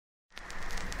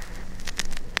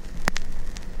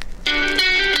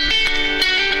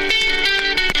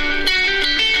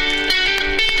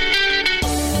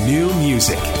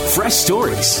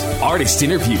stories, artist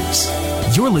interviews.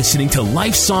 You're listening to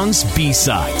LifeSongs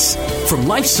B-Sides. From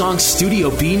LifeSongs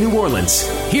Studio B, New Orleans,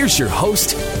 here's your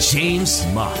host, James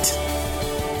Mott.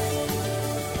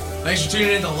 Thanks for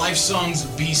tuning in to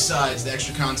LifeSongs B-Sides, the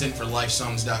extra content for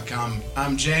LifeSongs.com.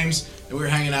 I'm James, and we're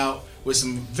hanging out with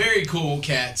some very cool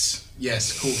cats.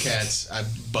 Yes, cool cats. I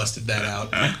busted that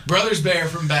out. Brothers Bear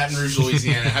from Baton Rouge,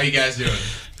 Louisiana. How you guys doing?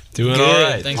 Doing good. all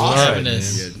right. Thanks for having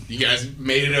us. Good. You guys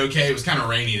made it okay? It was kind of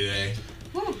rainy today.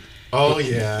 Oh,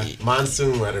 yeah.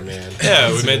 Monsoon weather, man.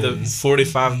 Yeah, we made the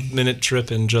 45-minute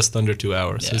trip in just under 2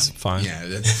 hours. Yeah. It's fine. Yeah,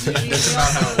 that's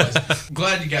about how it was.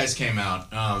 Glad you guys came out.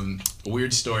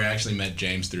 Weird story. I actually met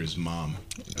James through his mom.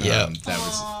 Yeah. That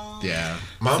was, yeah.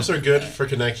 Moms are good for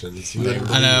connections. You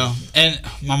wouldn't I know. And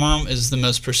my mom is the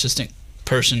most persistent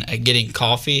person at getting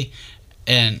coffee.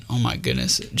 And, oh my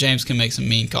goodness, James can make some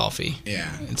mean coffee.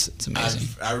 Yeah. It's amazing.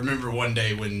 I remember one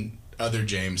day when other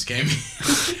James came in.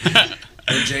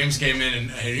 When James came in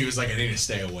and he was like, I need to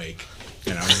stay awake.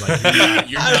 And I was like,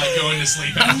 you're not going to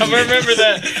sleep after I remember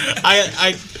that.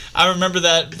 I remember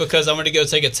that because I went to go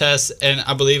take a test, and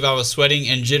I believe I was sweating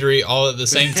and jittery all at the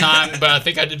same time, but I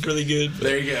think I did really good.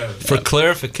 There you go. For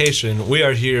clarification, we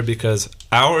are here because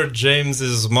our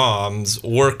James's mom's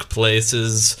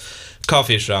workplace's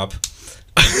coffee shop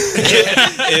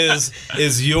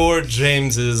is your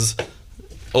James's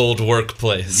old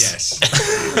workplace. Yes.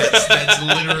 That's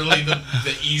literally the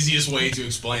easiest way to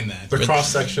explain that. The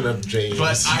cross-section of James.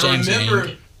 But James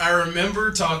I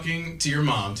remember talking to your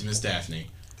mom, to Miss Daphne,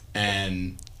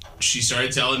 and she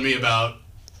started telling me about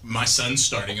my son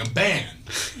starting a band.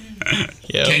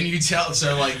 Yep. Can you tell?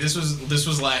 So, like, this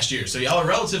was last year. So y'all are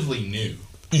relatively new.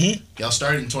 Mm-hmm. Y'all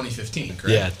started in 2015,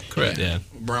 correct? Yeah, correct. Yeah.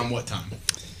 Around what time?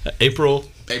 April.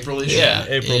 April-ish? Yeah.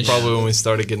 April, Ish. probably when we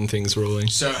started getting things rolling.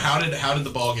 So how did the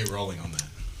ball get rolling on that?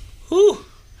 Whew.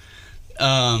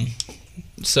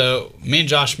 So me and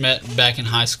Josh met back in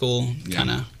high school, kind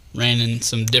of ran in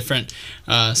some different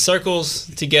circles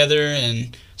together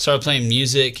and started playing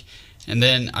music. And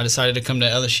then I decided to come to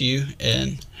LSU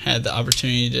and had the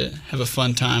opportunity to have a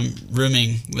fun time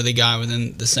rooming with a guy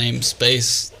within the same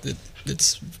space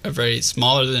that's a very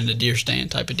smaller than a deer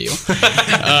stand type of deal.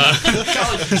 A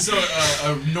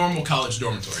normal college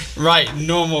dormitory. Right,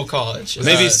 normal college.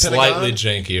 Maybe slightly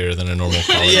jankier than a normal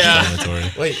college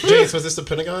dormitory. Wait, James, was this the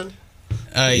Pentagon?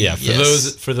 Yeah,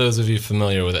 yes. for those of you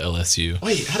familiar with LSU.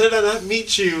 Wait, how did I not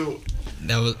meet you?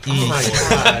 That was. Oh my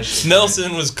gosh.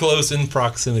 Nelson was close in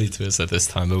proximity to us at this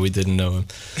time, but we didn't know him.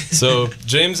 So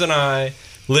James and I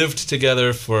lived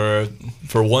together for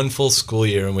one full school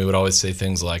year, and we would always say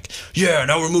things like, yeah,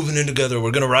 now we're moving in together,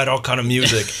 we're going to write all kind of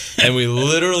music. And we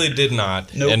literally did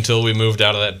not until we moved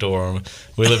out of that dorm.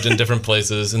 We lived in different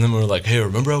places, and then we were like, hey,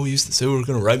 remember how we used to say we were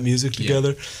going to write music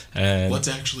together? And Let's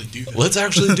actually do that. Let's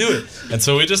actually do it. And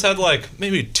so we just had like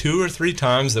maybe 2 or 3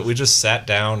 times that we just sat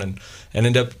down and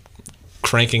ended up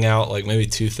cranking out like maybe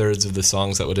 2/3 of the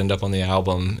songs that would end up on the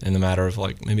album in the matter of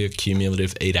like maybe a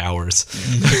cumulative 8 hours.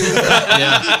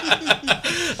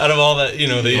 Out of all that,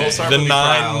 the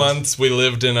 9 months we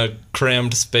lived in a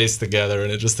crammed space together,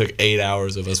 and it just took 8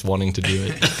 hours of us wanting to do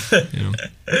it.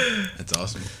 That's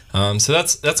awesome. So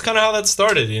that's kind of how that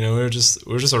started. We were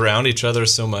just around each other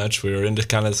so much. We were into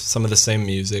kind of some of the same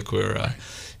music. We were,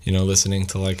 listening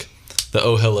to like the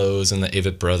Oh Hellos and the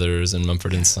Avett Brothers and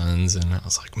Mumford and Sons, and I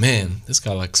was like, man, this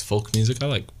guy likes folk music. I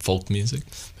like folk music.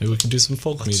 Maybe we can do some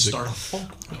folk music. Start a folk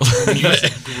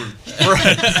music group.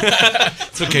 Right.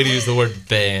 It's okay to use the word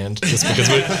band, just because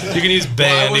you can use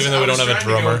band even though we don't have a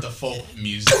drummer. The folk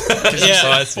music. Yeah,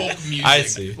 I see. Folk music. I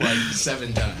see. Like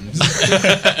 7 times.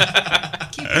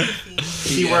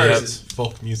 Keywords.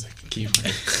 Folk music.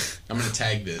 Keyword. I'm gonna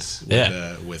tag this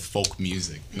with folk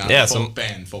music, not folk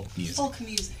band, folk music. Folk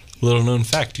music. Little known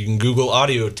fact: you can Google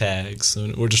audio tags.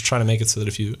 So we're just trying to make it so that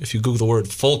if you Google the word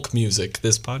folk music,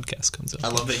 this podcast comes up. I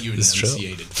love that you This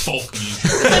enunciated folk music.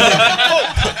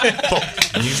 Folk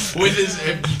music. With his,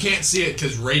 you can't see it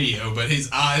because radio, but his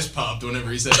eyes popped whenever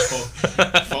he said folk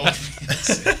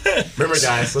music. Remember,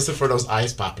 guys, listen for those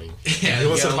eyes popping. Yeah,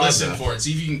 you gotta listen for it.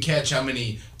 See if you can catch how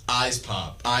many eye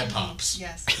pops.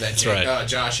 Yes. That right.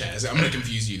 Josh has. I'm gonna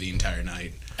confuse you the entire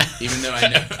night. Even though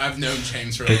I've known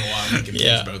James for a little while, I'm gonna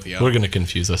confuse both of y'all. We're gonna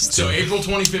confuse us too. So April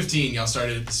 2015, y'all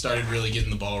started really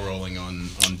getting the ball rolling on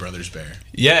Brothers Bear.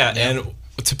 Yeah, and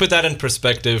to put that in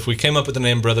perspective, we came up with the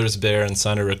name Brothers Bear and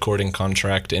signed a recording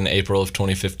contract in April of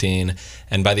 2015,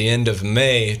 and by the end of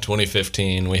May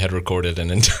 2015, we had recorded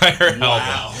an entire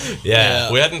album.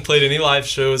 Yeah, we hadn't played any live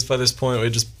shows by this point.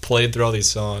 We just played through all these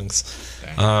songs.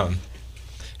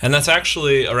 And that's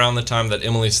actually around the time that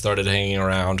Emily started hanging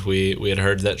around. We had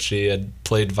heard that she had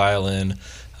played violin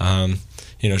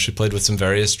She played with some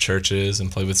various churches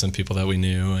and played with some people that we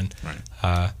knew. And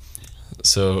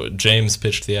so James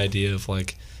pitched the idea of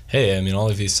like, hey, I mean, all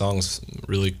of these songs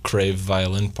really crave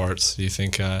violin parts. Do you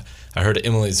think? I heard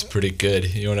Emily's pretty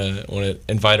good. You want to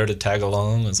invite her to tag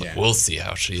along? I was like, we'll see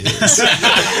how she is.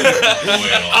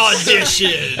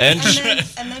 Audition.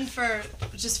 And then for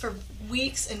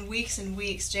weeks and weeks and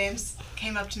weeks, James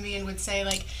came up to me and would say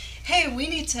like, hey, we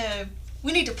need to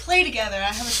play together.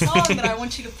 I have a song that I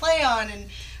want you to play on, and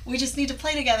we just need to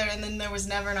play together. And then there was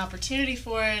never an opportunity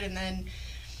for it. And then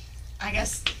I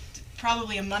guess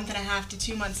probably a month and a half to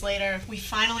 2 months later, we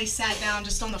finally sat down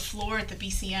just on the floor at the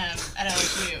BCM at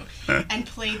LSU and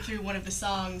played through one of the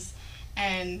songs.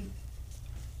 And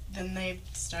then they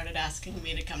started asking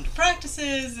me to come to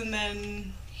practices, and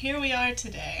then here we are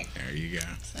today. There you go.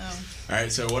 So. All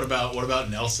right. So what about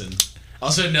Nelson?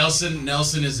 Also,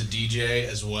 Nelson is a DJ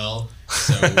as well.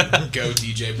 So go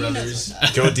DJ brothers.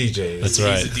 Go DJs. That's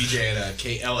right. He's a DJ at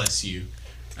KLSU.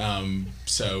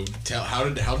 So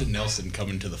how did Nelson come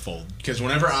into the fold? Because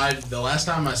the last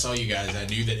time I saw you guys, I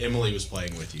knew that Emily was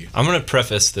playing with you. I'm going to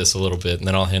preface this a little bit, and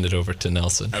then I'll hand it over to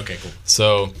Nelson. Okay, cool.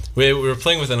 So we were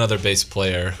playing with another bass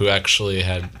player who actually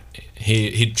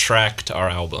he tracked our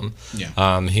album.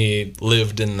 Yeah. He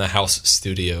lived in the house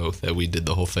studio that we did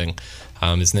the whole thing.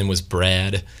 His name was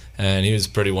Brad, and he was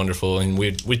pretty wonderful. And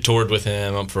we toured with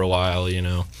him up for a while,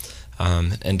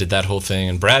 and did that whole thing.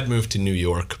 And Brad moved to New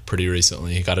York pretty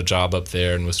recently. He got a job up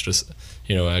there and was just,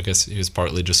 I guess he was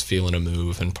partly just feeling a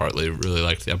move and partly really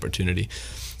liked the opportunity.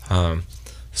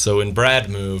 So when Brad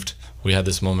moved, we had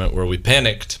this moment where we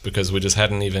panicked because we just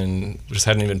hadn't even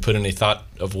put any thought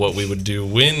of what we would do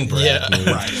when Brad moved.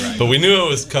 Right. But we knew it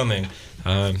was coming.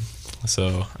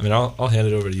 So I mean, I'll hand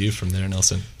it over to you from there,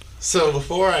 Nelson. So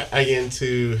before I get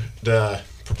into the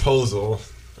proposal,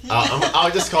 I'll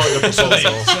just call it a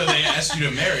proposal. So they asked you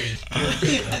to marry.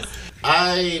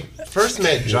 I first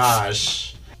met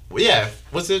Josh. Yeah,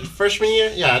 was it freshman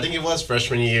year? Yeah, I think it was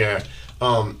freshman year.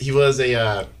 He was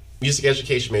a music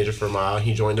education major for a while.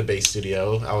 He joined a bass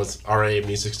studio. I was already a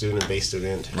music student and bass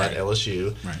student at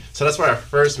LSU. Right. So that's where I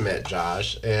first met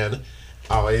Josh. And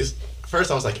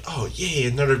first I was like, oh, yay,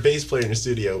 another bass player in the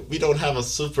studio. We don't have a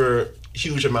super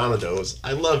huge amount of those.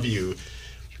 I love you.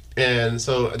 And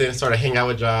so I then started hanging out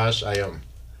with Josh. I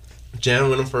jammed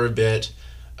with him for a bit.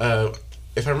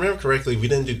 If I remember correctly, we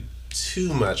didn't do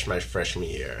too much my freshman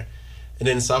year. And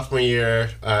then sophomore year,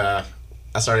 I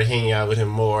started hanging out with him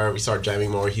more. We started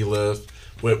jamming more. He lived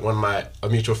with a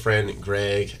mutual friend,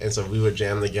 Greg, and so we would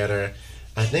jam together.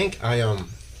 I think I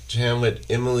jammed with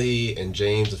Emily and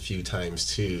James a few times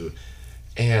too.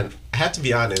 And I have to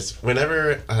be honest,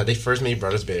 whenever they first made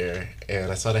Brothers Bear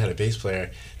and I saw they had a bass player,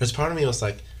 there's part of me that was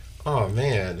like, oh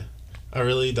man, I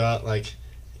really thought like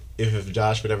if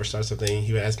Josh would ever start something,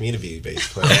 he would ask me to be a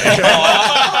bass player.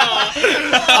 That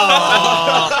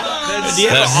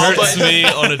hurts me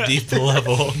on a deep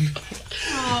level.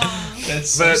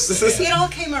 It all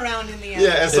came around in the end.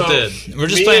 Yeah, and so it did. We're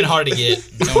just playing hard to get.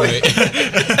 Don't worry.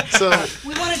 So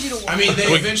We wanted you to walk. I mean, they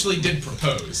eventually did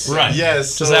propose. Right.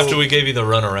 yes, Just after we gave you the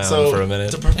runaround for a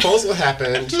minute. The proposal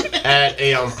happened at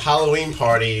a Halloween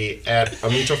party at a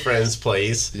mutual friend's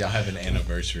place. Y'all have an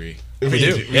anniversary. We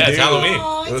do. Yeah, it's Halloween.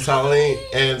 Oh, It was Halloween,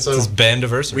 and so It's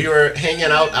bandiversary. we were hanging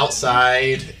out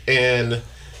outside, and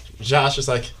Josh was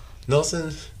like,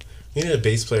 Nelson, we need a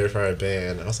bass player for our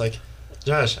band. I was like,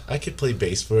 Josh, I could play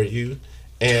bass for you.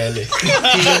 And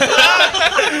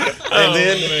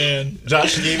then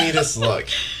Josh gave me this look.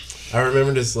 I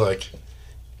remember this look.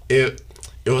 It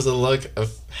was a look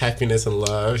of happiness and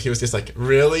love. He was just like,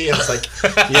 really? I was like,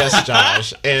 yes,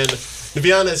 Josh. And to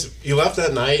be honest, he left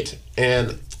that night,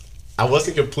 and I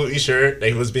wasn't completely sure that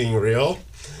he was being real.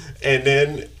 And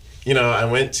then, I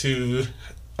went to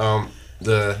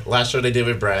the last show they did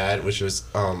with Brad, which was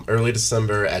early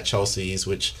December at Chelsea's,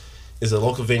 which is a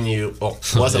local venue. Well,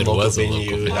 was a local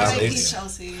venue. R.I.P.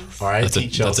 Chelsea. R.I.P.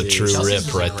 Chelsea. That's a true Chelsea's rip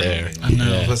was right there. amazing. I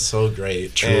know. It was so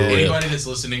great. True And- rip. Anybody that's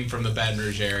listening from the Baton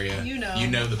Rouge area, You know. you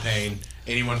know the pain.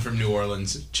 Anyone from New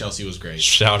Orleans, Chelsea was great.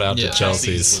 Shout out to Yeah.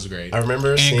 Chelsea's. was great. I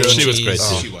remember And seeing. grilled She was cheese. great,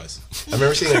 too. She was. I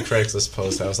remember seeing a Craigslist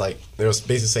post. I was like, they was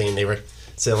basically saying they were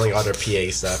selling all their PA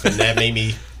stuff, and that made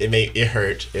me. It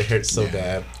hurt. It hurt so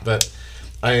bad. But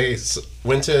I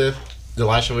went to the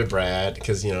last show with Brad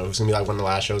because it was gonna be like one of the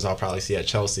last shows I'll probably see at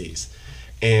Chelsea's,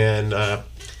 and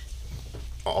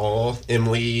all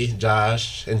Emily,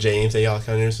 Josh, and James, they all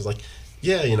kind of was like,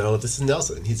 yeah, this is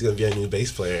Nelson. He's gonna be a new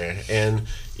bass player, and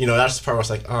that's the part where I was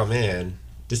like, oh man,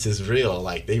 this is real.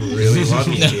 Like they really love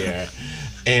me here,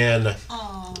 and Aww.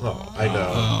 oh, I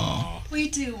know. Oh. We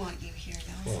do want you here,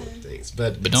 Well, thanks,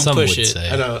 but But don't Some push would it. say.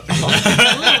 I know.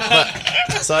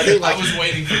 So I think I like was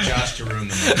waiting for Josh to ruin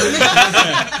the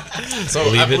moment. so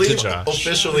Leave I it to believe Josh.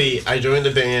 officially I joined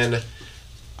the band.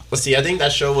 Let's see, I think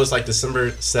that show was like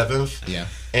December 7th. Yeah.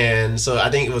 And so I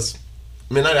think it was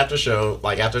midnight after show,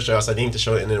 like after show. So I think the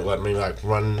show ended at maybe like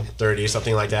 1:30 or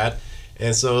something like that.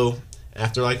 And so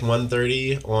after like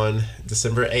 1:30 on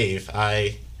December 8th,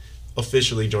 I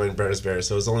officially joined Brothers Bear.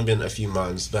 So it's only been a few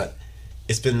months, but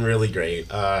it's been really great.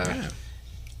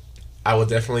 I would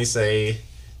definitely say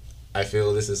I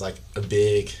feel this is like a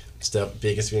big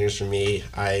experience for me.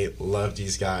 I love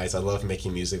these guys. I love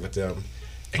making music with them.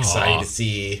 Excited to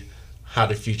see how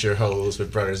the future holds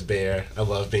with Brothers Bear. I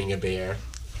love being a bear.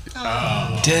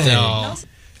 No.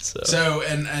 So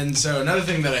another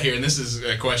thing that I hear, and this is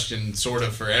a question sort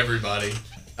of for everybody,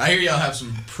 I hear y'all have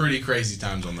some pretty crazy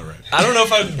times on the road. I don't know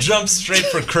if I'd jump straight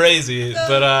for crazy,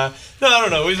 but no, I don't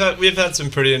know. We've had some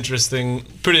pretty interesting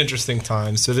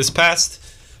times. So this past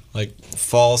like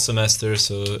fall semester,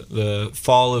 so the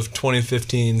fall of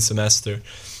 2015 semester,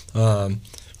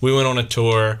 we went on a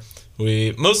tour.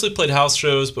 We mostly played house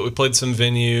shows, but we played some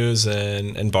venues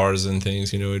and bars and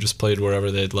things. You know, we just played wherever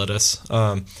they'd let us.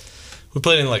 We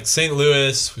played in like St.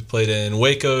 Louis. We played in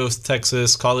Waco,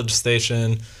 Texas, College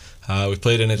Station. We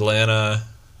played in Atlanta,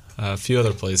 a few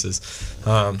other places.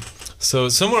 So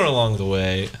somewhere along the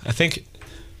way, I think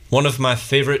one of my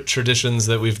favorite traditions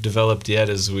that we've developed yet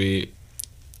is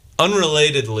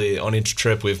unrelatedly, on each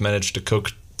trip, we've managed to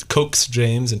coax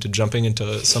James into jumping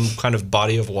into some kind of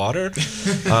body of water.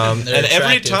 And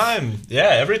every time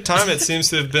it seems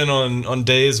to have been on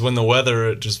days when the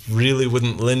weather just really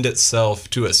wouldn't lend itself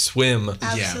to a swim.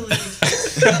 Absolutely.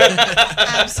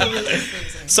 Absolutely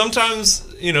freezing.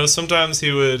 Sometimes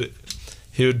he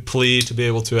would plead to be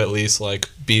able to at least like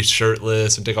be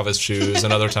shirtless and take off his shoes,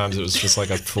 and other times it was just like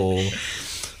a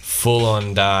full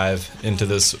on dive into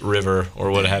this river or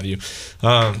what have you.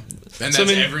 And that's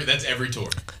every tour.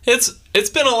 It's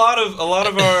been a lot of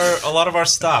our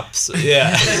stops.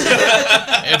 Yeah.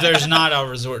 If there's not, I'll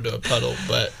resort to a puddle.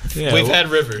 But Yeah, we've had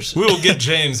rivers. We will get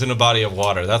James in a body of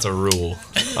water. That's a rule.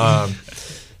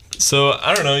 So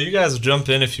I don't know. You guys jump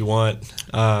in if you want.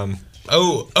 That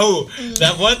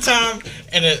one time,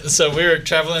 so we were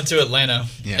traveling to Atlanta,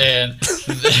 and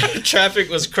the traffic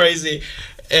was crazy.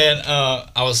 And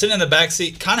I was sitting in the back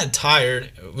seat, kind of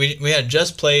tired. We had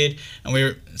just played,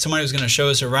 and somebody was going to show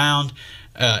us around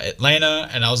Atlanta,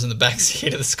 and I was in the back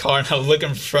seat of this car, and I look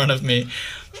in front of me,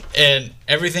 and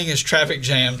everything is traffic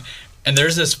jammed. And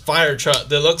there's this fire truck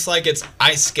that looks like it's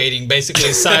ice skating,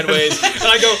 basically sideways. And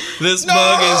I go, This "No!"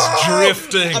 mug is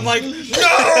drifting. I'm like, no,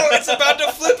 it's about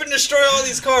to flip and destroy all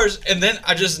these cars. And then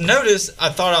I just noticed, I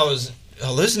thought I was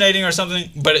hallucinating or something,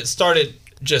 but it started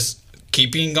just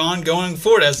keeping on going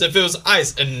forward as if it was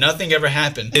ice, and nothing ever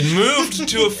happened. It moved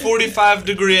to a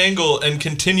 45-degree angle and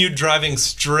continued driving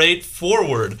straight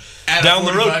forward down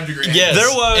the road. Yes, There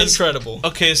was incredible.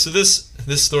 Okay, so this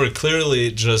story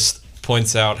clearly just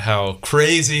points out how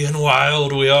crazy and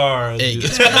wild we are.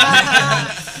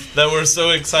 That we're so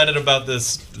excited about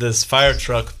this fire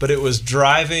truck, but it was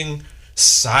driving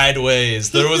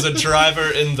sideways. There was a driver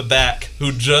in the back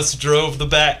who just drove the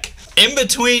back. In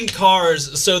between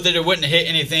cars so that it wouldn't hit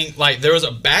anything. Like, there was a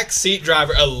backseat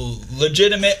driver, a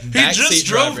legitimate backseat driver. He just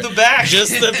drove the back.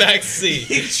 Just the back seat.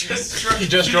 He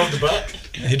just drove the butt.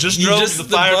 He just drove the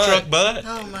fire truck butt.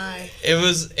 Oh my. It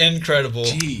was incredible.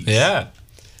 Jeez. Yeah.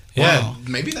 Yeah. Wow.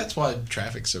 Maybe that's why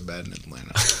traffic's so bad in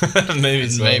Atlanta. Maybe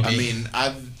so. Maybe. I mean,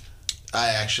 I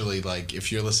actually, like,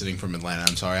 if you're listening from Atlanta,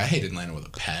 I'm sorry. I hate Atlanta with a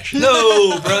passion.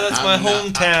 No, bro, that's my I'm not-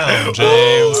 hometown, Oh,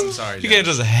 James. I'm sorry, You can't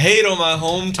James. just hate on my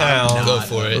hometown. I'm Go not.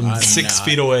 for it. From I'm 6 not.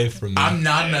 feet away from me. I'm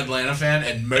not an Atlanta fan,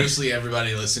 and mostly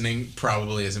everybody listening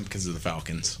probably isn't because of the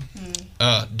Falcons.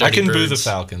 I can boo the Birds.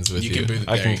 Falcons with you. You can boo the,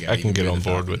 I there can, you go. I You can get boo on the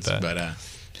board with Falcons, that.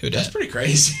 But Who that's does? pretty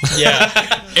crazy.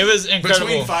 Yeah, it was incredible.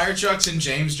 Between fire trucks and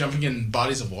James jumping in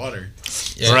bodies of water.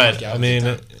 Yeah. Right. Yeah, I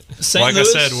mean, St. like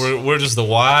Louis, I said, we're just the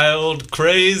wild,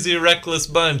 crazy, reckless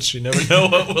bunch. You never know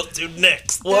what we'll do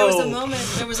next. Whoa.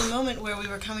 There was a moment where we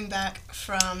were coming back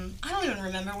from, I don't even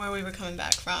remember where we were coming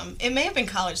back from. It may have been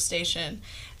College Station,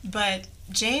 but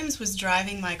James was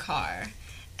driving my car,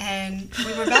 and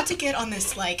we were about to get on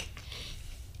this like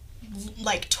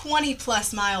 20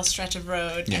 plus mile stretch of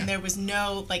road, Yeah. and there was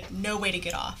no way to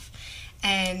get off,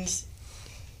 and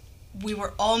we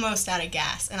were almost out of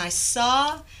gas, and I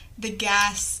saw the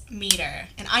gas meter,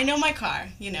 and I know my car,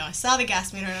 I saw the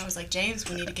gas meter, and I was like, James,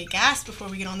 we need to get gas before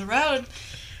we get on the road.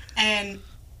 And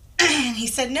he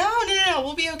said, no,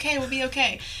 we'll be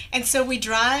okay. And so we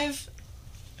drive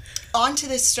onto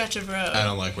this stretch of road, I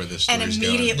don't like where this and story's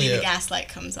immediately going. the gas light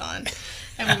comes on.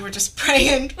 And we were just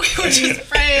praying. We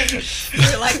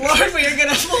were like, Lord, we are going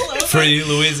to pull over. For you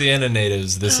Louisiana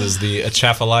natives, this is the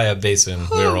Atchafalaya Basin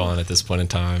we're on at this point in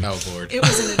time. Oh, Lord. It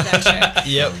was an adventure.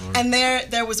 Yep. And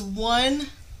there was one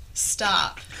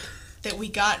stop that we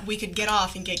could get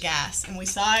off and get gas. And we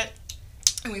saw it,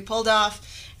 and we pulled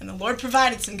off, and the Lord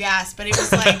provided some gas, but it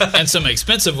was like... And some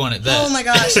expensive one at that. Oh, my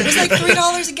gosh. It was like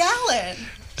 $3 a gallon.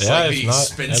 It's Yeah, like if the not,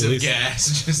 expensive at least-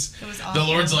 gas. Just, It was the awful.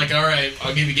 Lord's like, all right,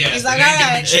 I'll give you gas. He's but like, it all ain't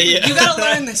gonna right, be cheap. Yeah. you got to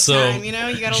learn this So, time, you know?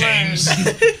 You got to James.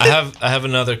 learn. I have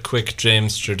another quick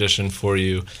James tradition for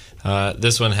you.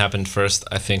 This one happened first,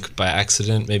 I think, by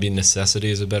accident. Maybe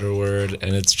necessity is a better word,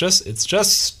 and it's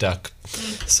just stuck.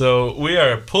 So we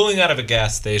are pulling out of a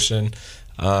gas station.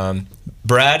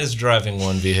 Brad is driving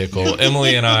one vehicle.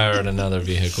 Emily and I are in another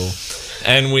vehicle,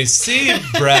 and we see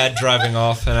Brad driving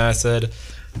off. And I said,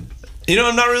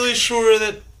 I'm not really sure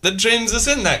that James is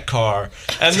in that car.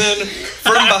 And then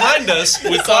from behind us,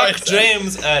 we clocked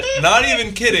James at, not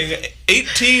even kidding,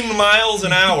 18 miles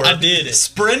an hour. I did it.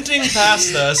 Sprinting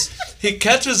past us. He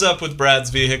catches up with Brad's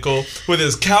vehicle with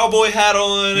his cowboy hat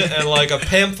on and like a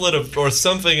pamphlet or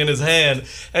something in his hand,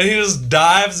 and he just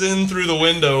dives in through the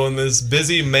window on this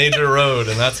busy major road.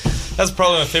 And that's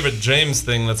probably my favorite James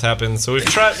thing that's happened. So we've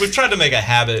tried to make a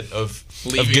habit of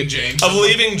leaving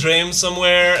James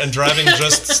somewhere and driving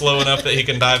just slow enough that he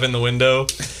can dive in the window,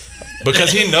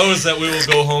 because he knows that we will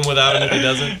go home without him if he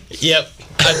doesn't. Yep.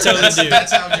 I totally do.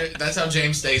 That's how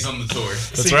James stays on the tour.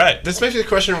 That's right. This makes me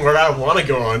question where I want to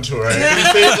go on tour.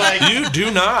 It seems like You do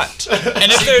not.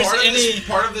 And if See, there's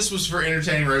part of this was for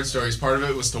entertaining road stories. Part of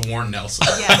it was to warn Nelson.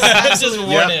 Yes, just absolutely.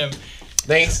 warn Yep. him.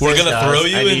 thanks. We're thanks, gonna guys. throw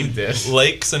you I need in this.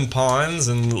 lakes and ponds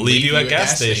and leave you at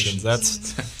gas stations.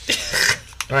 That's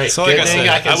All right, So good like I thing said,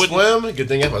 I can I wouldn't- swim. Good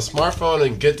thing I have a smartphone,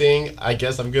 and good thing I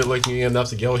guess I'm good looking enough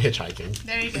to go hitchhiking.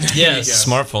 There you go. Yes.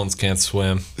 smartphones can't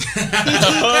swim.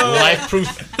 Life-proof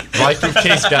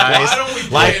case, guys. Why don't we play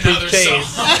Life-proof another case.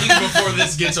 song before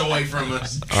this gets away from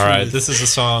us? All right, this is a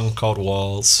song called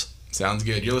Walls. Sounds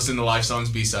good. You're listening to Life Songs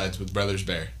B-Sides with Brothers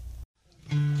Bear.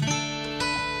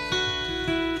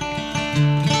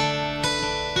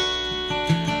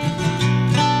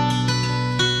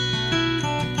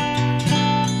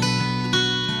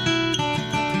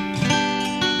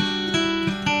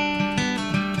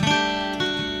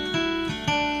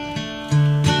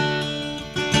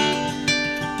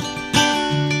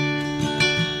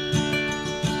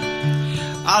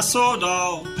 I sold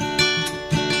all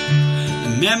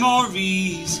the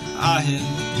memories I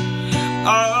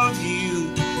had of you.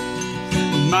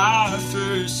 My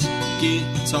first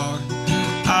guitar,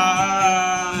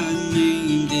 I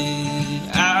named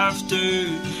it after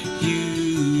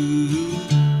you.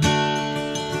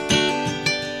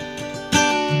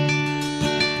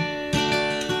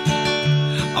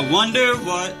 I wonder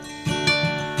what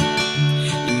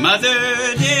your mother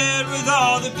did with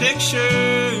all the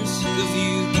pictures of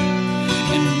you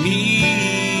and me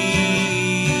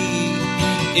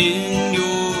in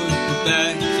your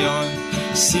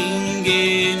backyard,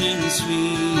 singing and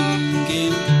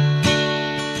swinging.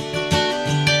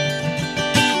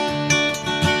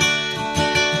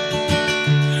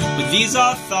 But these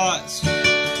are thoughts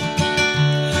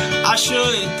I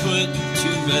should put to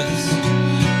rest,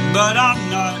 but I'm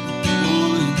not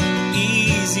one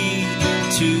easy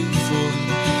to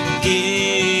forget.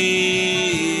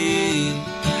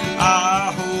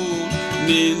 I hold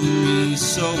memories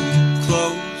so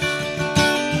close.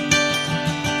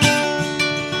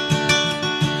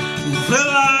 Well,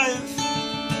 I've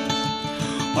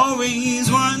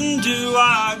always wondered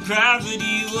why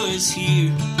gravity was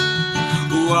here.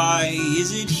 Why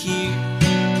is it here?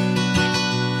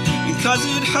 Because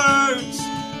it hurts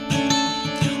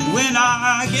when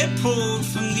I get pulled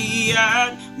from the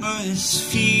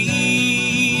atmosphere.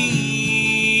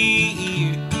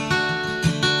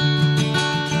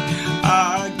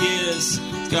 I guess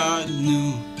God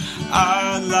knew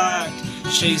I liked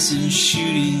chasing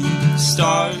shooting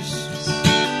stars,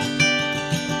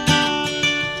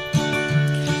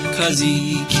 'cause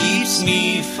he keeps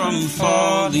me from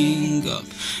falling up,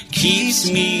 keeps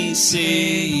me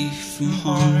safe from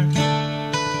harm.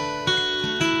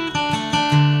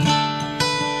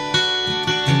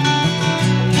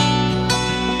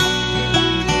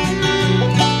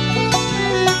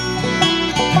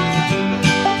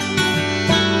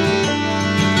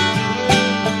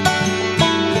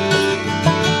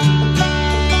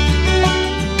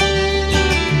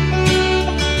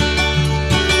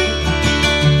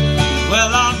 Well,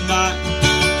 I'm not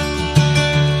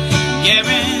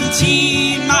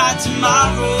guaranteed my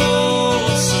tomorrow,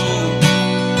 so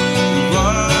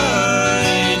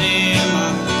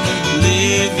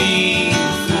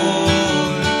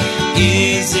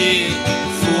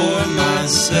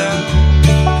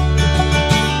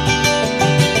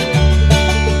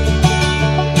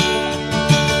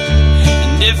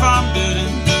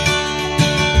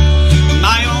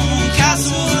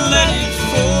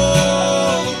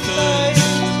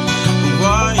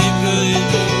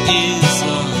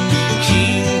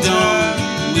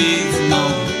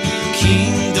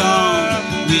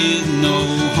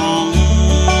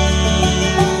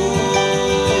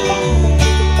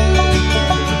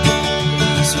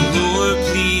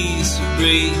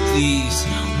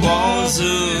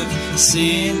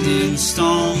sand and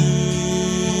stone.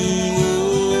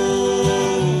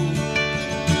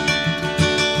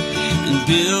 And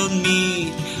build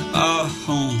me a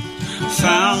home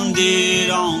founded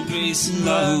on grace and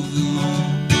love alone.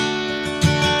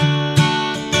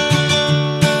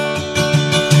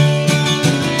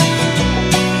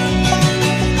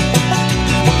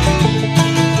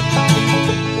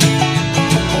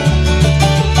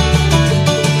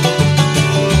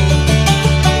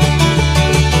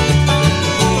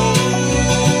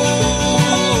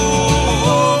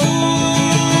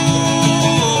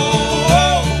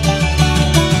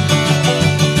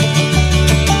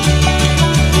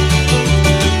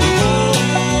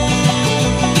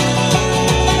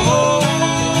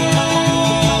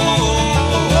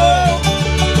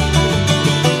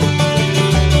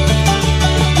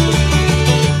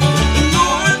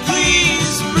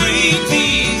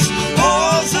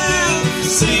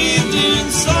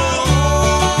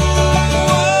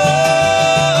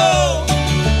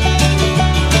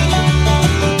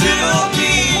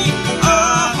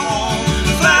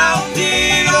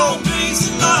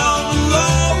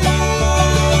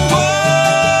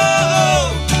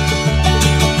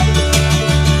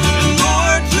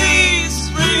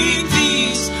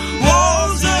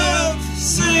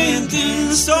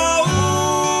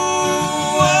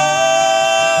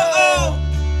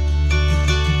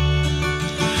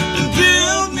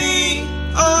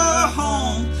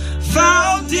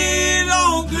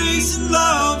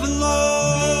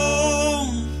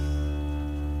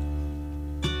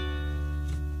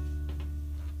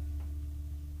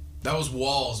 That was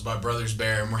Walls by Brothers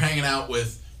Bear, and we're hanging out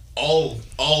with all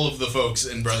of the folks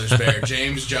in Brothers Bear.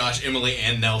 James, Josh, Emily,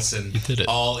 and Nelson. You did it.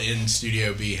 All in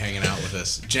Studio B hanging out with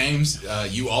us. James,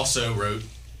 you also wrote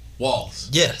Walls.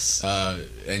 Yes.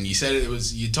 And you said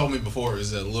you told me before it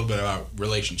was a little bit about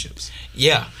relationships.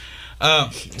 Yeah.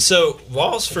 So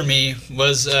Walls for me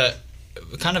was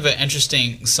kind of an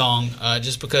interesting song,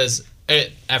 just because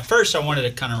at first I wanted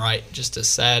to kind of write just a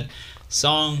sad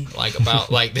song, like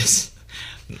about like this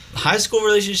high school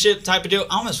relationship type of deal.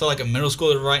 I almost felt like a middle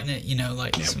schooler writing it,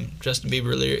 like some Justin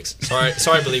Bieber lyrics.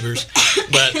 Sorry, believers,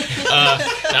 but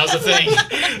that was the thing.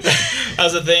 That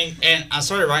was the thing, and I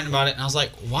started writing about it, and I was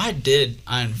like, why did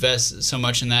I invest so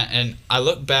much in that? And I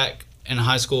look back in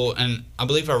high school, and I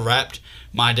believe I wrapped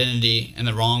my identity in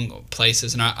the wrong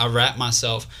places, and I wrapped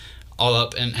myself all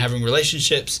up in having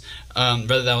relationships,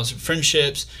 whether that was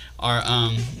friendships or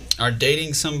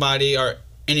dating somebody or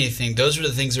anything. Those are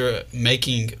the things that are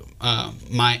making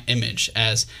my image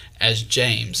as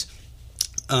James.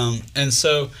 And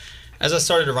so as I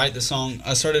started to write the song,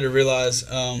 I started to realize,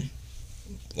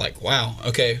 wow,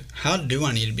 okay, how do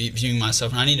I need to be viewing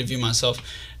myself? And I need to view myself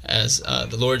as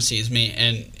the Lord sees me,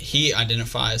 and He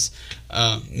identifies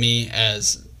me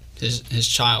as His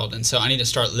child. And so I need to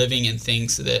start living in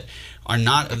things that are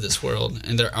not of this world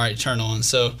and that are eternal. And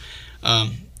so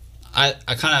I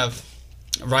kind of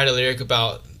write a lyric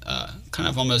about kind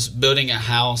of almost building a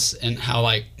house and how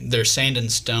like there's sand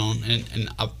and stone, and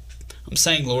I'm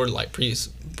saying, Lord, like please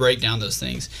break down those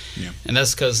things. Yeah. And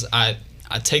that's because I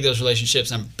take those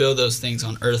relationships and build those things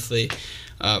on earthly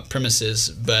premises,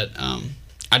 but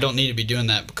I don't need to be doing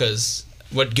that, because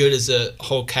what good is a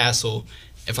whole castle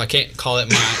if I can't call it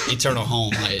my eternal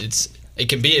home? Like it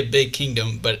can be a big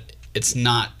kingdom, but it's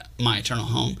not my eternal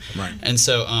home. Right. And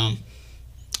so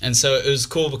it was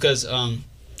cool because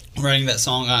writing that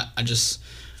song, I just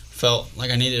felt like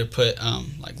I needed to put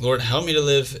like, Lord, help me to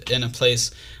live in a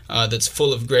place that's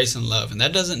full of grace and love. And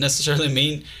that doesn't necessarily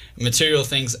mean material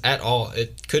things at all.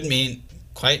 It could mean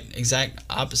quite exact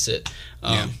opposite.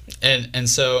 And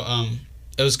so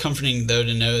it was comforting though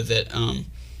to know that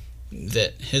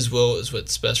that His will is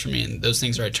what's best for me, and those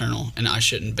things are eternal, and I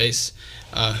shouldn't base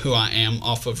who I am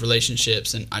off of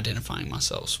relationships and identifying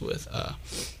myself with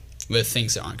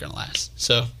things that aren't going to last.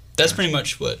 So that's pretty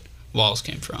much what Walls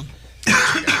came from.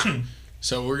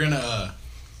 So we're gonna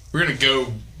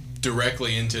go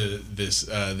directly into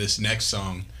this next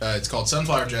song. It's called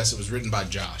Sunflower Dress. It was written by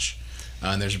Josh,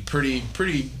 and there's a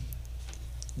pretty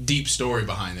deep story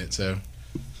behind it. So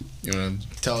you want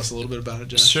to tell us a little bit about it,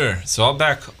 Josh? Sure. So I'll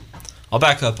back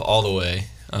up all the way.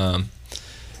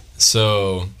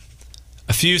 So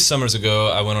a few summers ago,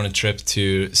 I went on a trip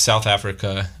to South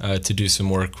Africa to do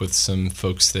some work with some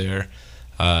folks there,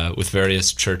 with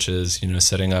various churches,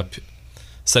 setting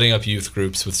up youth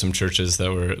groups with some churches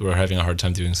that were having a hard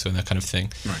time doing so, and that kind of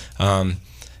thing. Right.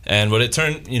 And what it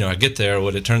turned, I get there,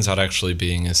 what it turns out actually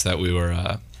being is that we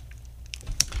were,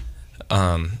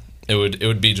 it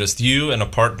would be just you and a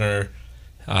partner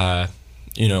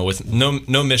with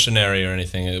no missionary or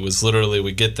anything. It was literally,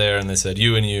 we get there and they said,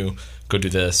 you and you go do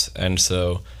this. And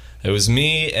so it was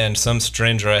me and some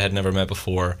stranger I had never met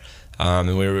before.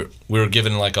 And we were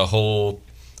given like a whole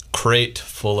crate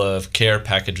full of care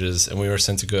packages, and we were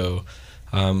sent to go.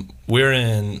 We're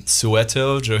in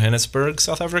Soweto, Johannesburg,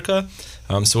 South Africa.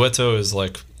 Soweto is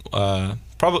like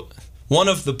probably one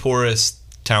of the poorest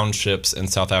townships in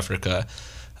South Africa,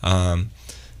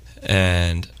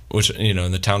 and which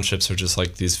the townships are just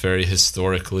like these very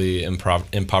historically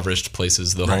impoverished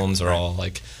places. The homes are all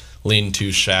like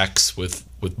lean-to shacks with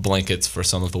blankets for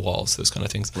some of the walls, those kind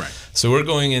of things. Right. So we're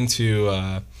going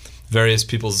into various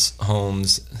people's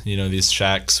homes, these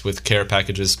shacks with care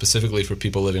packages specifically for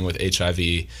people living with HIV.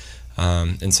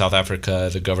 In South Africa,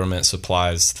 the government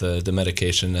supplies the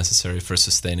medication necessary for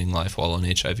sustaining life while on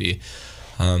HIV,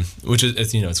 which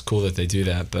is it's cool that they do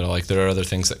that. But like there are other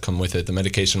things that come with it. The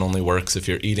medication only works if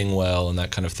you're eating well and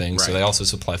that kind of thing. Right. So they also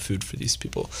supply food for these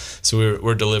people. So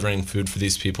we're delivering food for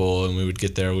these people, and we would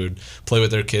get there, we would play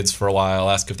with their kids for a while,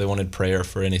 ask if they wanted prayer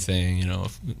for anything,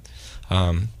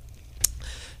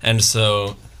 And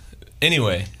so,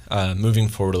 anyway, moving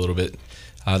forward a little bit,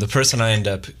 the person I end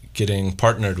up getting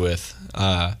partnered with,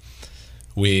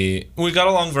 we got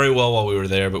along very well while we were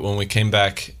there, but when we came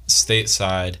back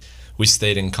stateside, we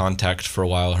stayed in contact for a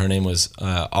while. Her name was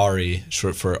Ari,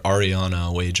 short for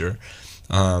Ariana Wager.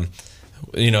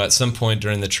 At some point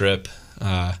during the trip,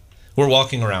 we're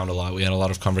walking around a lot. We had a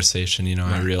lot of conversation. Right.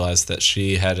 I realized that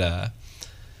she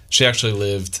actually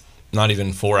lived not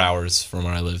even 4 hours from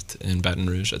where I lived in Baton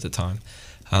Rouge at the time.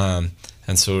 And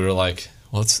so we were like,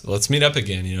 let's meet up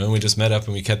again, and we just met up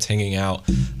and we kept hanging out.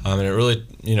 And it really,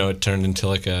 it turned into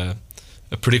like a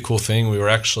pretty cool thing. We were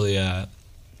actually,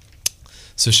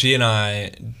 so she and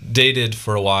I dated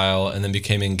for a while and then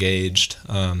became engaged,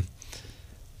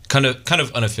 kind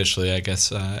of unofficially, I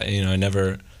guess. I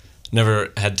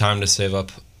never had time to save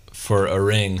up for a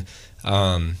ring.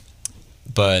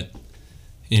 But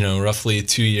roughly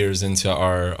 2 years into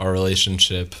our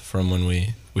relationship from when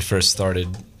we first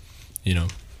started,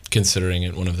 considering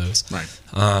it one of those. Right.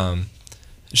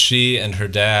 She and her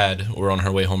dad were on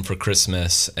her way home for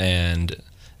Christmas and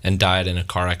died in a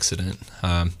car accident.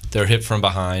 They were hit from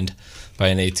behind by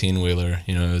an 18-wheeler.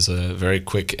 It was a very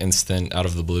quick, instant, out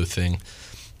of the blue thing.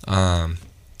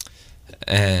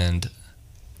 And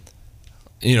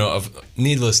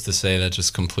needless to say, that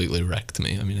just completely wrecked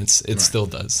me. I mean, it still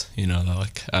does.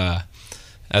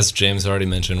 As James already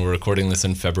mentioned, we're recording this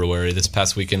in February. This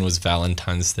past weekend was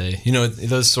Valentine's Day.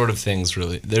 Those sort of things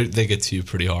really they get to you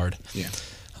pretty hard. Yeah.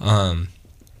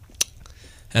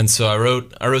 And so I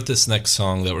wrote this next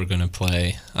song that we're going to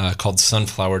play called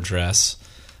 "Sunflower Dress."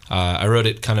 I wrote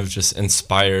it kind of just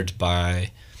inspired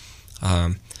by,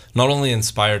 not only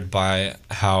inspired by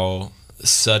how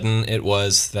sudden it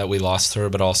was that we lost her,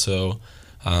 but also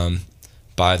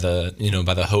by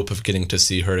the hope of getting to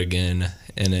see her again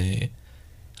in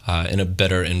a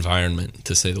better environment,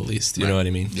 to say the least. You know what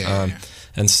I mean? Yeah.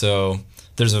 And so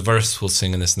there's a verse we'll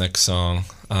sing in this next song.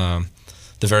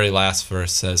 The very last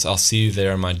verse says, "I'll see you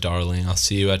there, my darling. I'll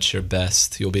see you at your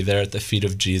best. You'll be there at the feet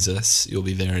of Jesus. You'll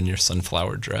be there in your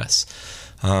sunflower dress."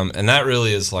 And that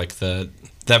really is like that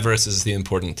verse is the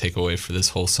important takeaway for this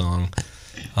whole song.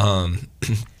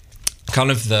 Kind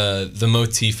of the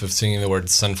motif of singing the word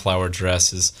sunflower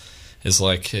dress is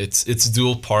like it's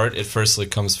dual part. It firstly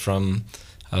comes from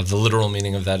the literal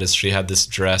meaning of that is she had this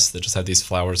dress that just had these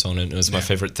flowers on it. And it was my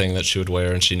favorite thing that she would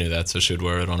wear, and she knew that, so she would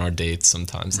wear it on our dates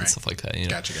sometimes and stuff like that.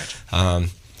 Gotcha.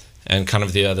 And kind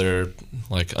of the other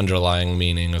like underlying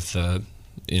meaning of the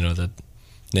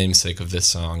namesake of this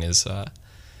song is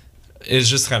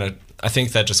just kind of, I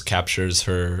think that just captures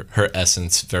her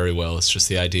essence very well. It's just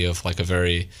the idea of like a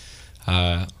very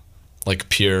like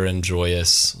pure and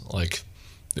joyous like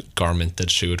garment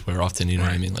that she would wear often. You know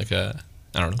what I mean? Like I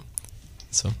don't know.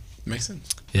 So makes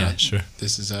sense. Yeah, sure.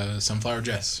 This is a Sunflower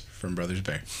Dress from Brothers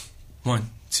Bear. 1,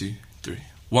 2, 3.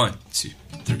 1, 2,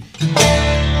 3.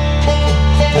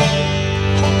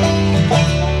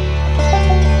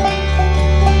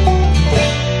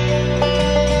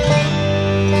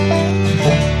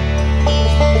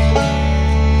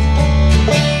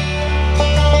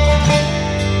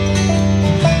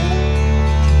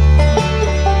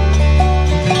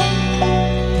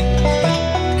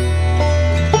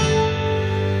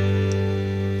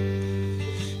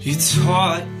 You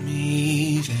taught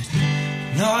me that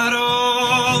not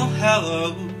all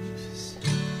hellos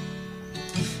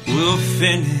will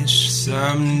finish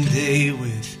someday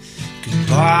with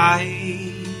goodbye,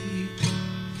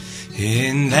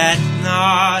 and that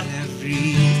not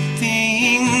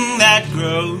everything that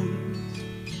grows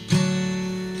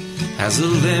has a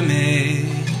limit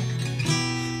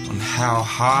on how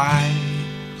high.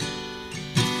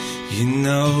 You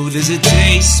know there's a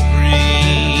day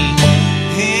spring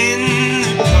in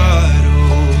the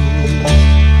puddle.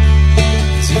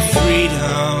 There's a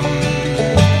freedom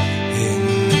in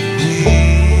the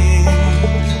wind.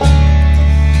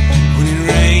 When it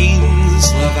rains,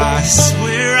 love, I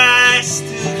swear I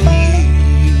still hear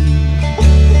you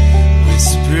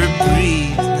whisper,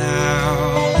 breathe now,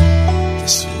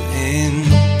 this will end.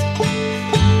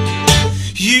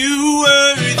 You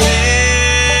were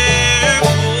there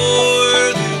for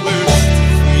the worst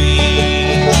of me.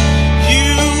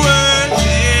 You were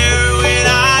there when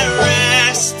I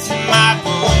rested my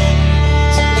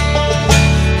bones.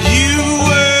 You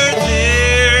were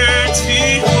there to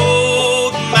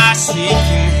hold my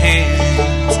shaking hand.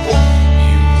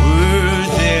 You were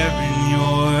there in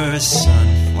your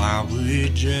sunflower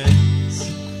dress.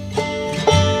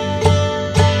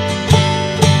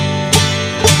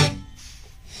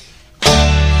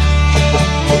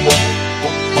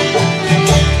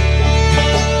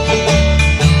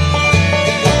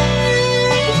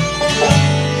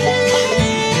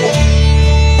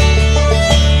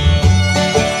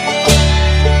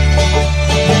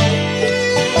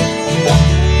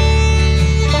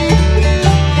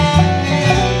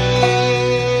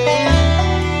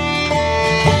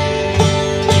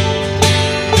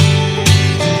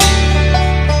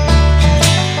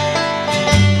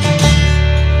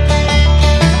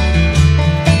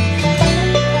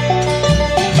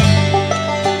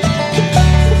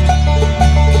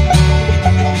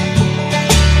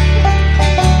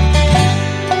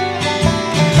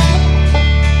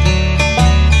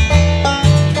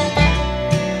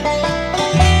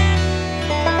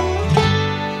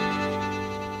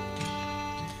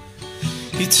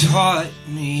 You taught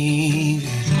me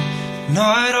that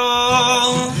not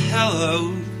all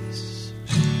hellos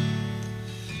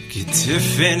get to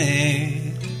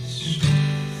finish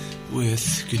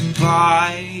with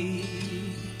goodbye.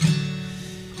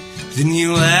 Then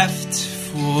you left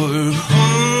for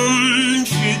home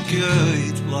for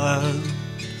good, love.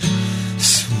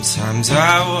 Sometimes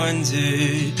I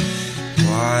wondered,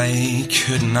 why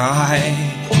couldn't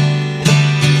I?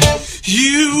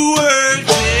 You were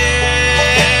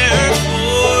there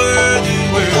for the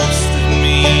worst of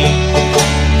me.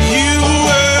 You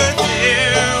were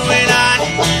there when I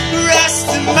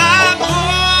rested my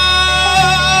bones.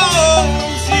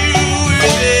 You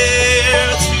were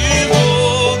there to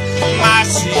hold my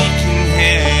shaking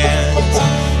hand.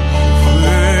 You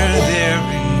were there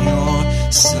in your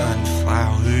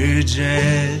sunflower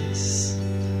dress.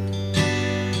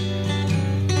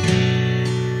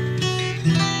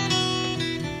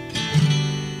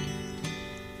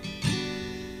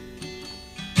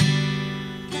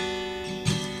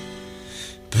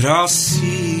 But I'll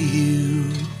see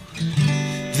you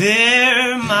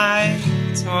there, my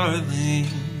darling.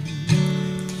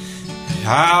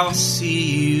 I'll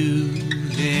see you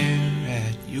there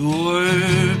at your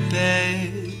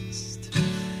best.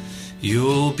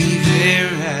 You'll be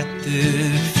there at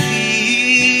the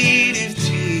feet of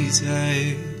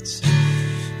Jesus.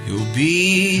 You'll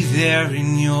be there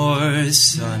in your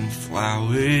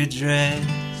sunflower dress.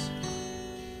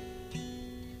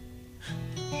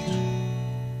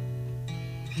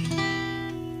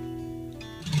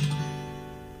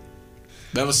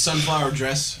 That was Sunflower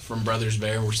Dress from Brothers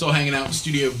Bear. We're still hanging out in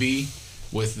Studio B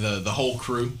with the whole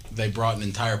crew. They brought an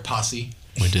entire posse.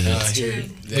 We did. Here.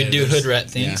 We do hood rat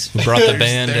things. We brought the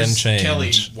band There's and change.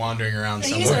 Kelly wandering around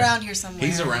somewhere. He's around here somewhere.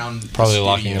 He's around. the Probably studio.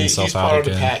 locking himself He's out part of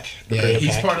the again. pack. The Yeah, beta he's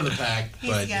pack. part of the pack,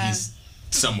 but Yeah. he's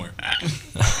somewhere.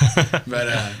 But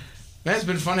man, it's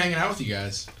been fun hanging out with you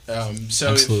guys. So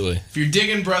Absolutely. if you're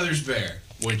digging Brothers Bear,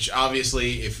 which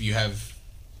obviously if you have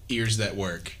ears that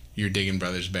work, you're digging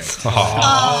Brothers Bear. That's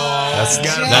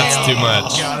Gotta that's pay too all-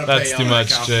 much. gotta That's pay too all much,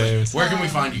 that compliment. James. Where can we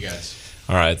find you guys?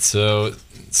 All right, so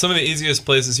some of the easiest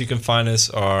places you can find us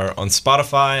are on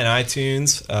Spotify and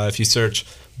iTunes. If you search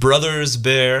Brothers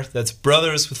Bear, that's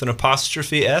brothers with an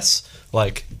apostrophe S,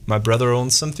 like my brother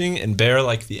owns something, and bear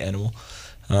like the animal.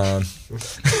 Yeah.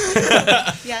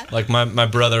 Like my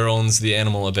brother owns the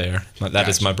animal a bear. That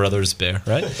is Gotcha. my brother's bear,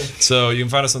 right? So you can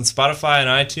find us on Spotify and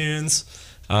iTunes.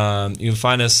 You can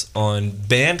find us on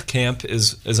Bandcamp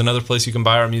is another place you can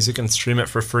buy our music and stream it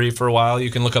for free for a while. You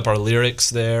can look up our lyrics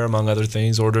there, among other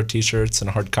things. Order T-shirts and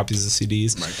hard copies of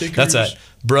CDs. Right. That's at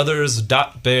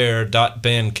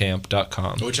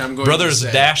brothers.bear.bandcamp.com. Which I'm going Brothers to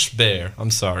say. dash bear.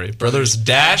 I'm sorry.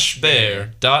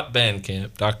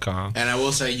 Brothers-bear.bandcamp.com. And I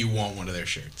will say you want one of their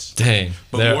shirts. Dang.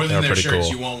 But more than they're their pretty shirts,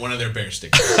 cool. you want one of their bear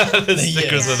stickers. The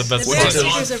stickers are the best The part. bear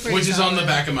stickers are pretty Which is on the solid.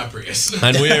 back of my Prius.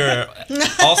 And we are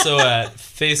also at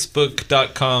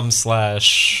facebook.com/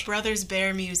 Brothers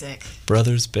Bear Music.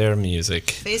 Brothers Bear Music.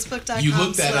 Facebook.com. You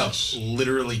looked that up /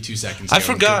 literally 2 seconds ago. I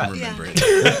forgot. And couldn't remember Yeah. it.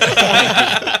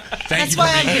 Thank That's you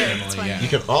why for I'm being here. here, That's Emily. why I'm Yeah. You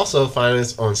can also find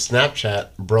us on Snapchat,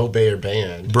 Bro Bear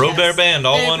Band. Bro Yes. Bear Band,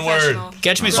 all Very one word. professional.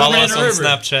 Catch me Follow swimming in us the on river.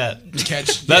 Snapchat.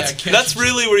 Catch, That's yeah, that's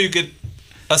really where you get,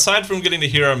 aside from getting to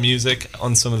hear our music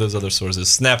on some of those other sources,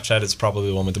 Snapchat is probably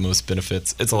the one with the most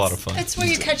benefits. It's a lot of fun. It's where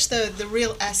you catch the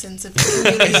real essence of the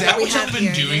community Is that we what have you've been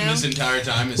here, doing you know? this entire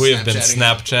time? Is We have been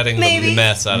Snapchatting? Snapchatting Maybe. the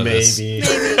mess out of this. Maybe.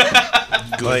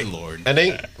 Good Like, lord. I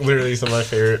think literally some of my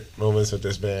favorite moments with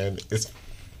this band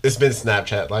it's been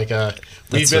Snapchat. Like we've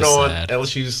That's been so on sad.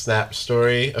 LSU's Snap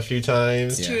Story a few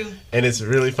times. It's true. And it's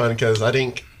really fun because I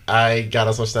think I got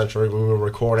us on Snap Story when we were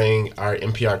recording our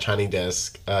NPR Tiny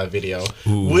Desk video,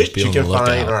 Ooh, which be you on can the lookout.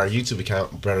 find on our YouTube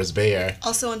account, Brothers Bear,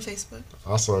 Also on Facebook.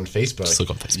 also on Facebook. Just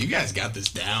look on Facebook. You guys got this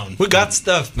down. We got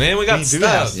stuff, man. We got We do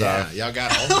have stuff. stuff. Yeah, y'all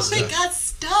got all Oh, this we stuff. got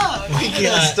stuff. We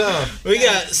got stuff. We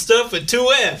got stuff with 2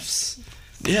 F's.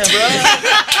 Yeah, bro.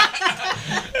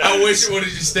 I wish it would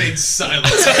have just stayed silent.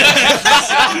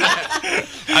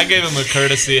 I gave him a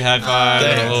courtesy high five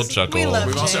and a little Thanks. chuckle. We love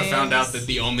We've also James. found out that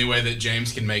the only way that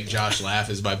James can make Josh laugh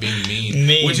is by being mean,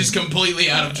 Mean. which is completely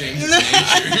out of James'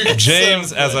 nature.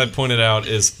 James, as I pointed out,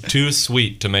 is too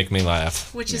sweet to make me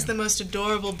laugh. Which is the most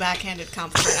adorable backhanded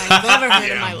compliment I've ever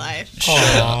heard in my life.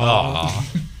 Aw.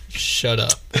 Shut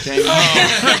up. James,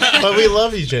 But we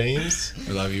love you, James.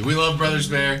 we love you. We love Brothers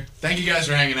Bear. Thank you guys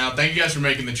for hanging out. Thank you guys for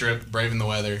making the trip, braving the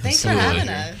weather. Thanks for Absolutely.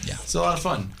 having us. It's a lot of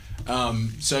fun.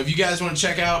 So if you guys want to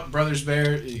check out Brothers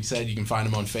Bear, you said you can find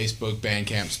them on Facebook,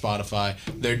 Bandcamp, Spotify.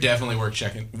 They're definitely worth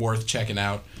checking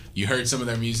out. You heard some of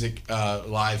their music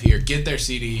live here. Get their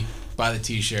CD, buy the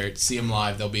T-shirt, see them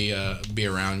live. They'll be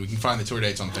around. We can find the tour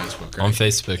dates on Facebook. Right? On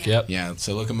Facebook, yep. Yeah,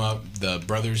 so look them up.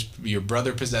 Your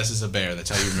brother possesses a bear. That's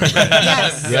how you remember it.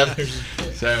 Yes. Yep.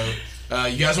 So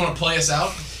you guys want to play us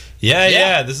out?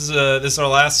 Yeah. This is our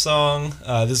last song.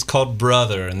 This is called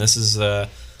Brother, and this is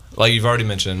like you've already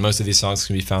mentioned. Most of these songs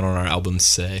can be found on our album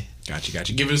Say.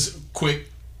 Gotcha. Give us a quick,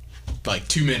 like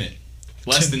 2 minute,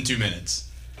 less than 2 minutes.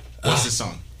 What's the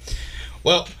song?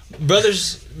 Well,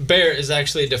 Brothers Bear is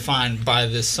actually defined by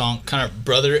this song, kind of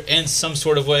brother in some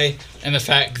sort of way, and the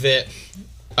fact that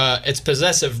it's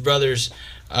possessive. Brothers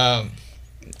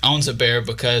owns a bear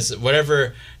because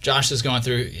whatever Josh is going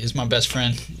through, he's my best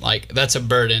friend. Like, that's a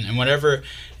burden, and whatever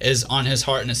is on his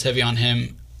heart and is heavy on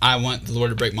him, I want the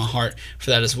Lord to break my heart for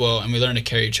that as well. And we learn to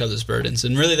carry each other's burdens,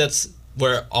 and really that's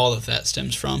where all of that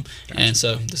stems from. And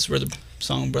so this is where the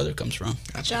song Brother comes from.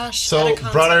 Josh. So, at a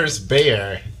concert. Brothers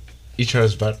Bear, each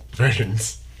other's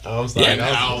burdens. I'm sorry. And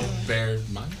that I'll was- bear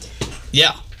mine.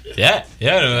 Yeah. Yeah,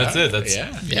 no, that's it. That's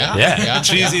Yeah. yeah.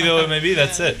 Cheesy though it may be,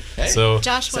 that's it. Hey. So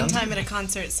Josh one Sounds time at a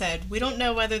concert said, "We don't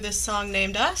know whether this song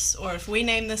named us or if we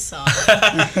named this song."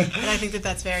 And I think that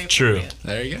that's very True. appropriate.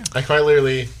 There you go. I quite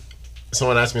literally,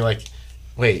 someone asked me, like,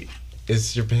 wait,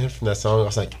 is your band from that song? I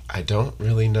was like, I don't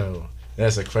really know.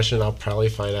 That's a question I'll probably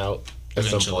find out at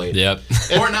some Eventually. point. yep.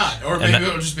 Or not. Or maybe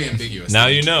it'll just be ambiguous. Now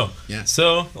you know. Yeah.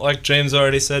 So, like James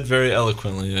already said very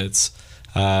eloquently, it's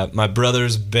my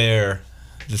brother's bear,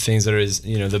 the things that are his,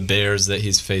 the bears that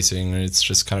he's facing. It's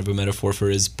just kind of a metaphor for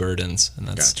his burdens, and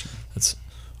Gotcha. that's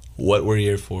what we're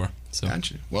here for. So,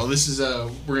 Gotcha. Well, this is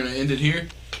we're gonna end it here.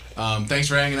 Thanks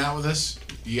for hanging out with us.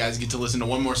 You guys get to listen to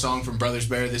one more song from Brothers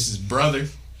Bear. This is Brother.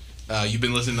 You've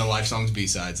been listening to LifeSongs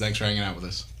B-Sides. Thanks for hanging out with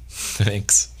us.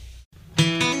 thanks.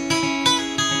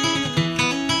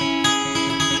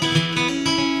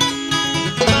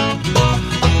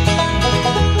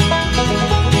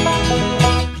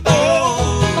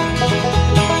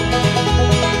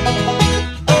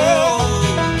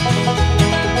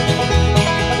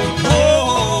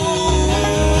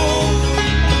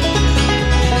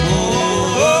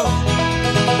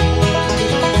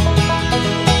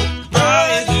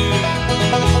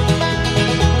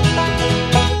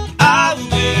 I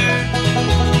will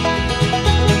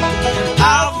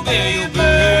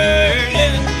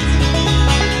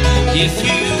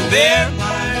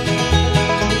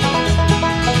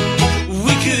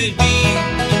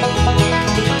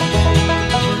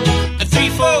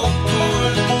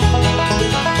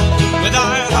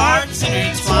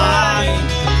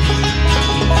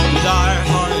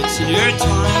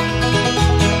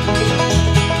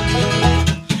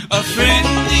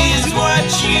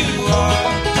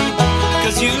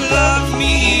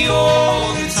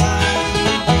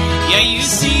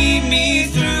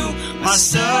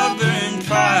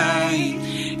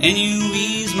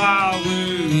ease my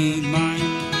worried mind.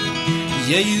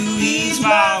 Yeah, you ease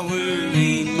my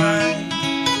worried mind.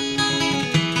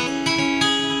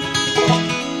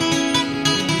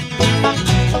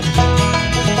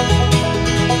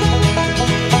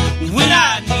 When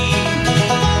I need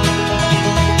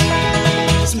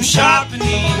some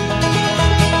sharpening,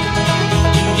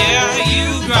 yeah, you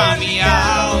grind me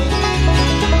out.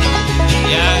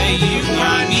 Yeah, you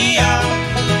grind me out.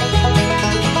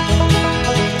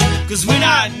 'Cause when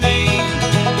I need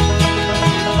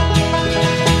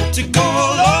to go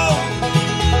alone,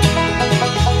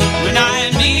 when I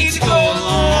need to go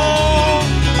alone,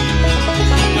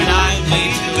 when I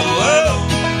need to go alone,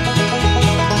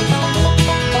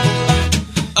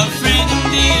 a friend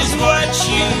is what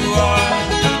you are,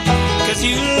 'cause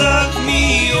you love me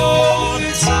all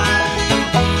the time.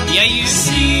 Yeah, you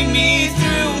see me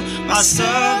through my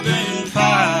stubborn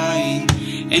pride,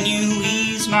 and you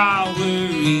ease my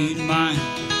worried mind.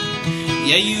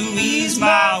 Yeah, you ease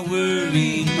my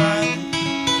worried mind.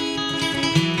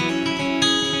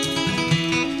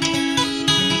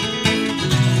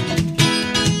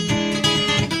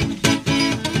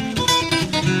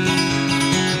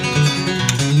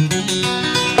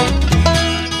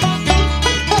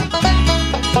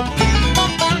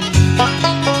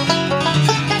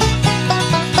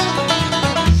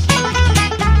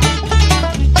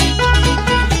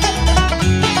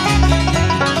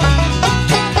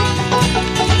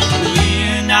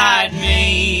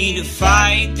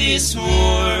 Fight this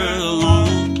war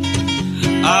alone.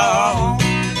 Oh,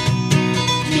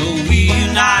 no,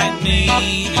 we're not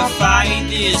made to fight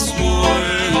this war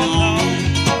alone.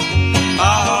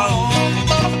 Oh,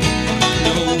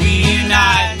 no, we're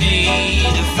not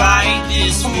made to fight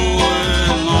this war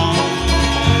alone.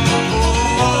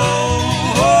 Oh,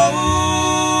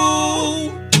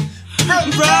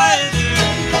 brother.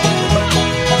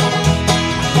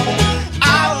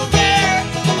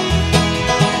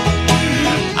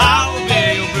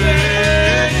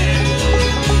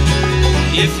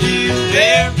 If you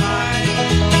bear mine,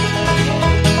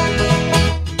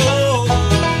 oh,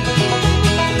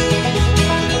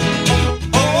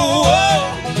 oh, oh,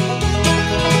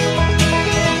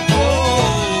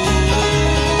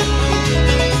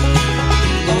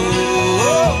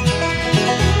 oh,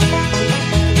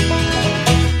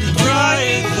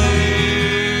 brother.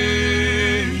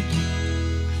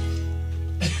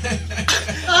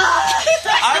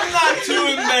 I'm not too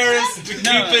embarrassed to keep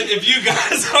it if you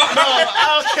guys are. No,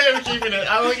 I'm okay with keeping it.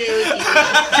 I'm okay with keeping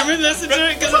it. Can we listen to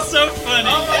it? Because it's so funny.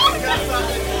 Oh my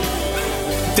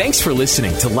God. Thanks for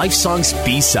listening to LifeSongs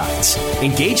B-Sides.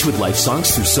 Engage with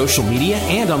LifeSongs through social media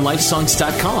and on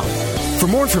LifeSongs.com. For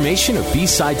more information or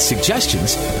B-side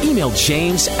suggestions, email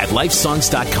James at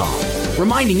LifeSongs.com.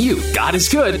 Reminding you, God is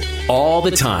good all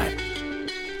the time.